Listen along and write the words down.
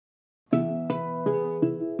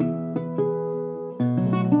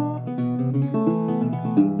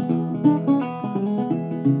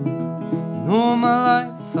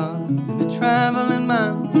travelling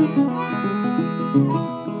man.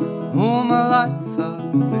 All my life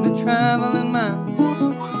I've been a travelling man,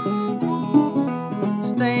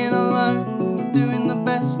 staying alone, doing the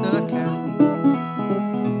best that I can.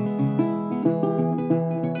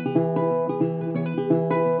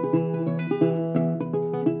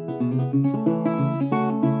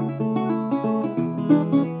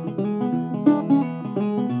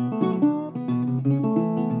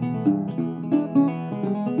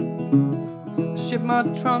 Shipped my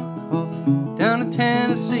trunk off down to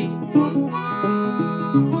Tennessee.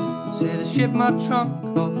 Said I shipped my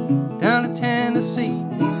trunk off down to Tennessee.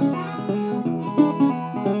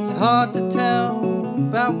 It's hard to tell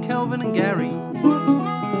about Kelvin and Gary.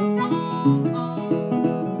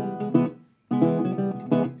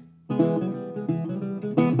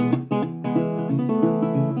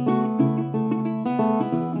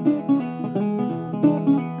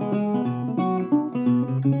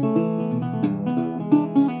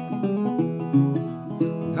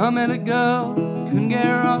 I met a girl, couldn't get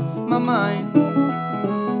her off my mind.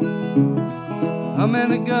 I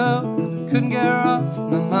met a girl, couldn't get her off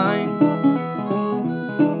my mind.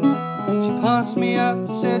 She passed me up,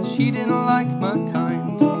 said she didn't like my kind.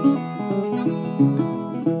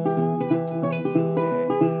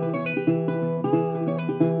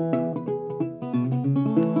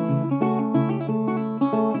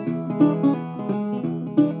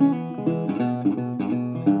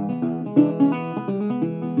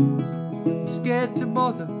 Scared to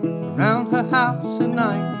bother around her house at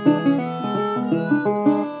night.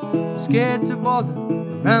 Scared to bother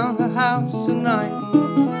around her house at night.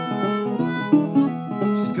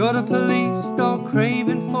 She's got a police dog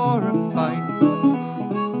craving for a fight.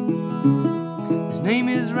 His name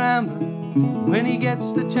is Rambler when he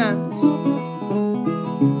gets the chance.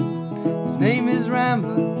 His name is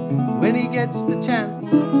Rambler when he gets the chance.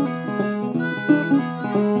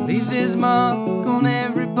 Leaves his mark on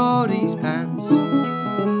everybody's pants.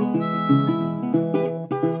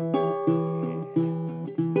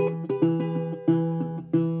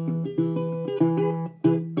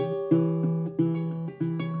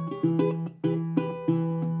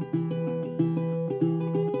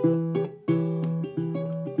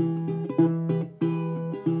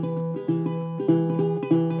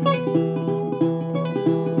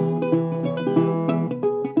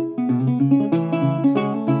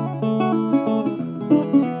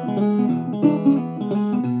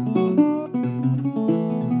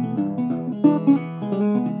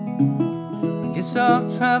 Guess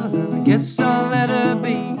I'll travel and I guess I'll let her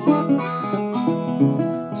be.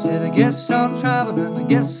 Said I guess I'll travel and I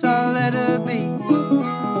guess I'll let her be.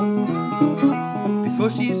 Before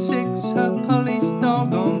she sicks her police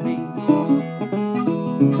dog on me.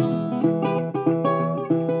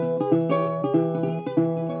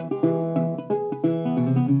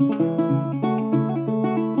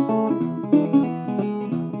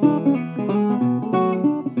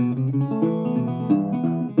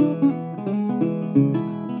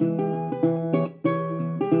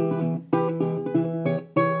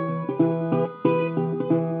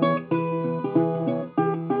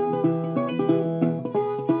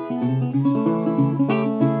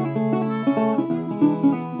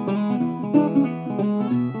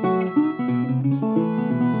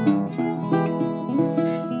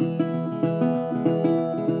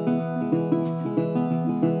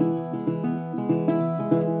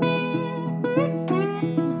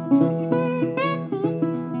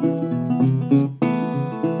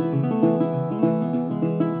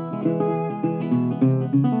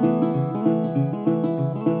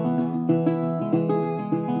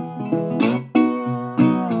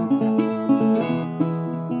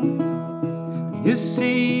 You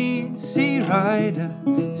see, rider,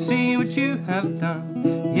 see what you have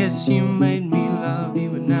done. Yes, you made me love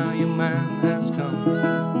you, and now your man has come.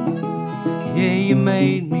 Yeah, you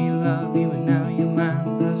made me love you, and now your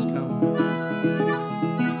man has come.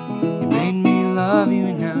 You made me love you,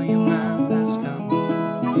 and now your man has come.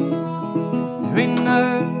 There ain't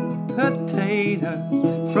no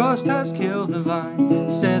potatoes, frost has killed the vine.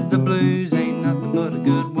 Said the blues ain't nothing but a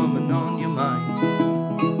good woman on your mind.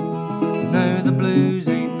 No, the blues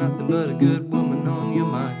ain't nothing but a good woman on your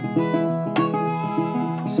mind.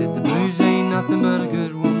 Said the blues ain't nothing but a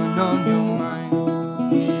good woman on your mind.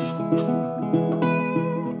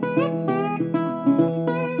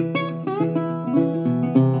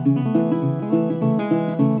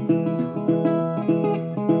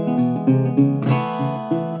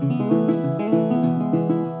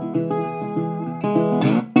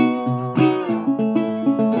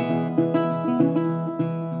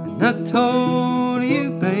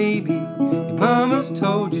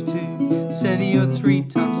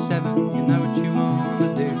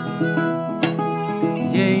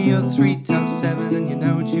 Yeah, you're 3 times 7 and you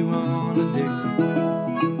know what you wanna do.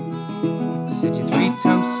 Said you're 3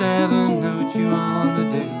 times 7, know what you wanna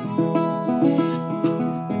do.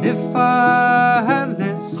 And if I had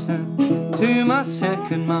listened to my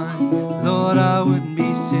second mind, Lord, I wouldn't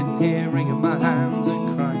be sitting here wringing my hands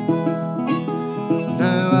and crying.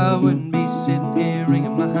 No, I wouldn't be sitting here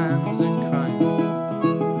wringing my hands and crying.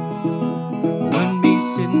 I wouldn't be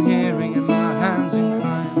sitting here wringing my hands and crying.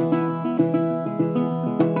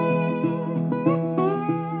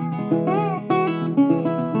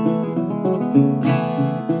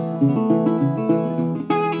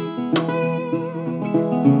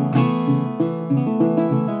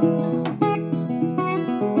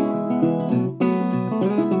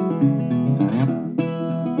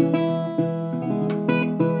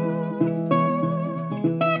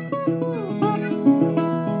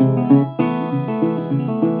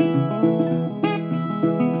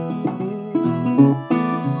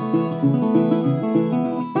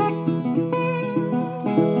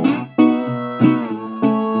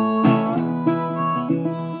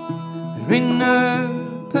 There ain't no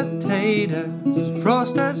potatoes,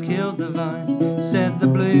 frost has killed the vine. Said the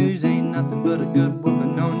blues ain't nothing but a good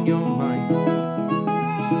woman on your mind.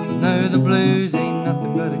 No, the blues ain't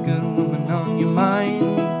nothing but a good woman on your mind.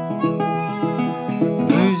 The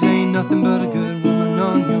blues ain't nothing but a good woman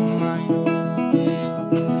on your mind.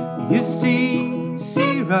 You see,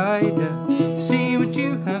 rider, see what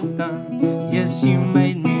you have done. Yes, you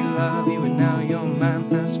made me love you and now your man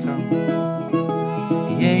has come.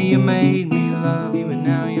 Yeah, you made me love you and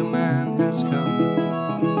now your man has come.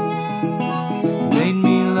 Made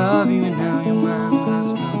me love you and now your man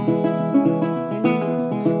has come.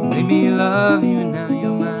 Made me love you and now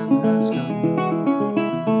your man has come.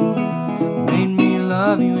 Made me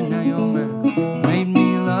love you and now your man. Made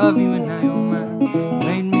me love you and now your man.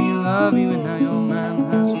 Made me love you and now your man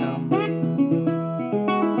has come.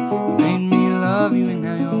 Made me love you and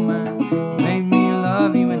now your